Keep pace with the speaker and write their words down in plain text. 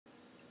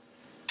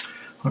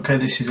Okay,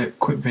 this is a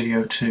quick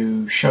video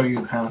to show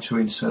you how to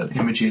insert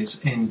images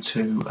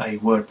into a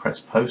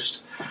WordPress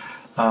post.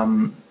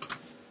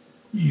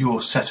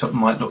 Your setup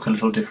might look a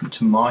little different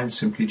to mine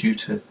simply due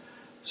to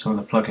some of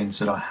the plugins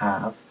that I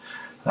have.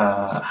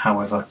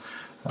 However,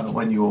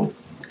 when you're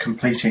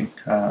completing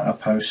a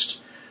post,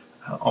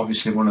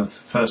 obviously one of the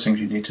first things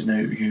you need to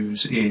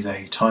use is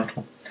a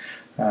title.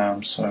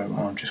 So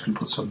I'm just going to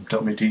put some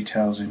dummy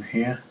details in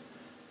here.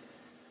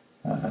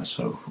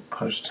 So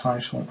post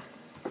title.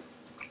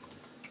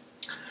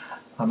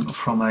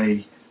 From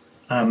a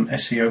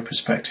SEO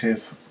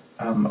perspective,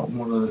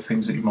 one of the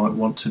things that you might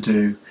want to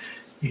do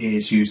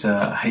is use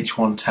a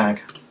H1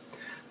 tag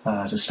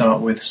to start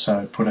with.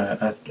 So put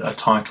a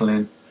title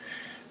in,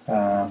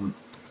 and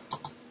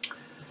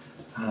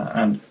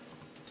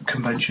the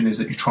convention is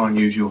that you try and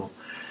use your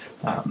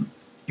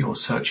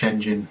search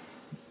engine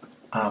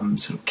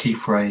sort of key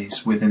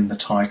phrase within the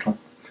title.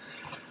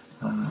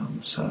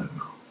 So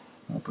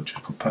I'll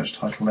just put post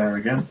title there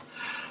again.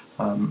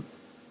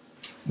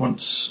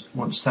 Once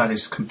that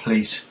is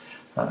complete,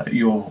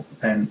 you're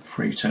then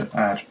free to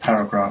add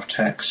paragraph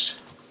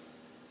text.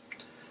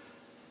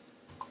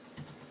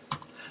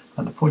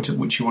 At the point at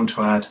which you want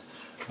to add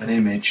an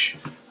image,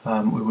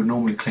 we would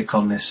normally click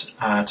on this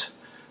Add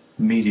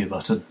Media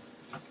button,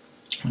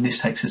 and this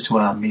takes us to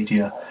our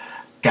media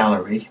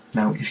gallery.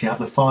 Now, if you have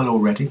the file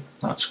already,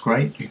 that's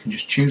great. You can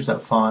just choose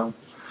that file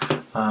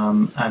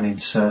and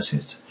insert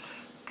it.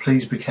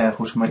 Please be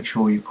careful to make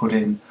sure you put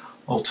in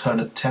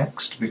alternate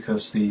text,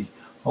 because the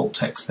alt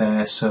text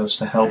there serves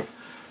to help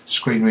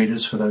screen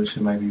readers for those who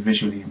may be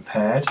visually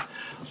impaired.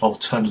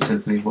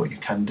 Alternatively, what you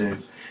can do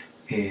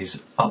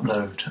is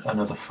upload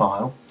another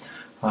file,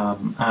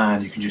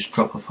 and you can just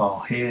drop a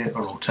file here,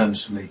 or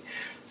alternatively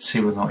see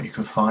whether or not you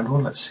can find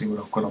one. Let's see what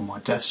I've got on my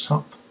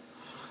desktop.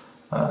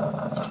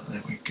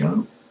 There we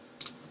go.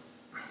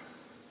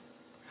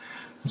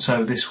 And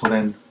so this will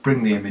then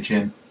bring the image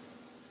in,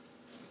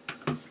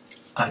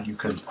 and you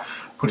can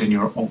put in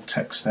your alt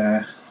text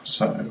there.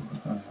 So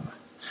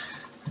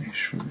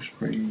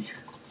Shrewsbury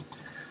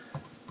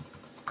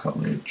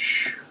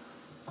College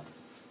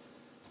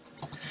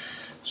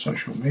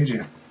social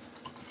media,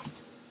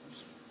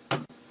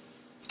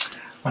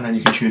 and then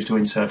you can choose to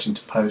insert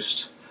into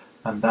post,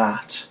 and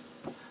that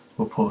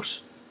will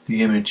put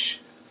the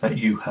image that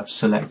you have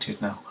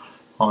selected. Now,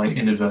 I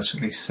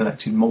inadvertently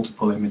selected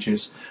multiple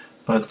images,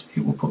 but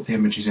it will put the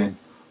images in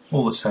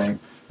all the same,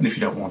 and if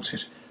you don't want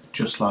it,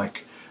 just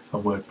like a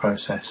word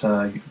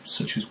processor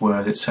such as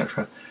Word,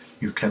 etc.,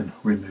 you can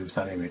remove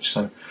that image.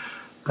 So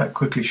that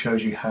quickly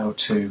shows you how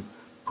to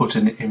put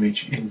an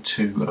image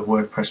into a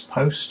WordPress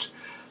post.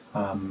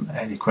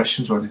 Any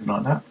questions or anything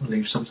like that,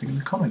 leave something in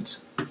the comments.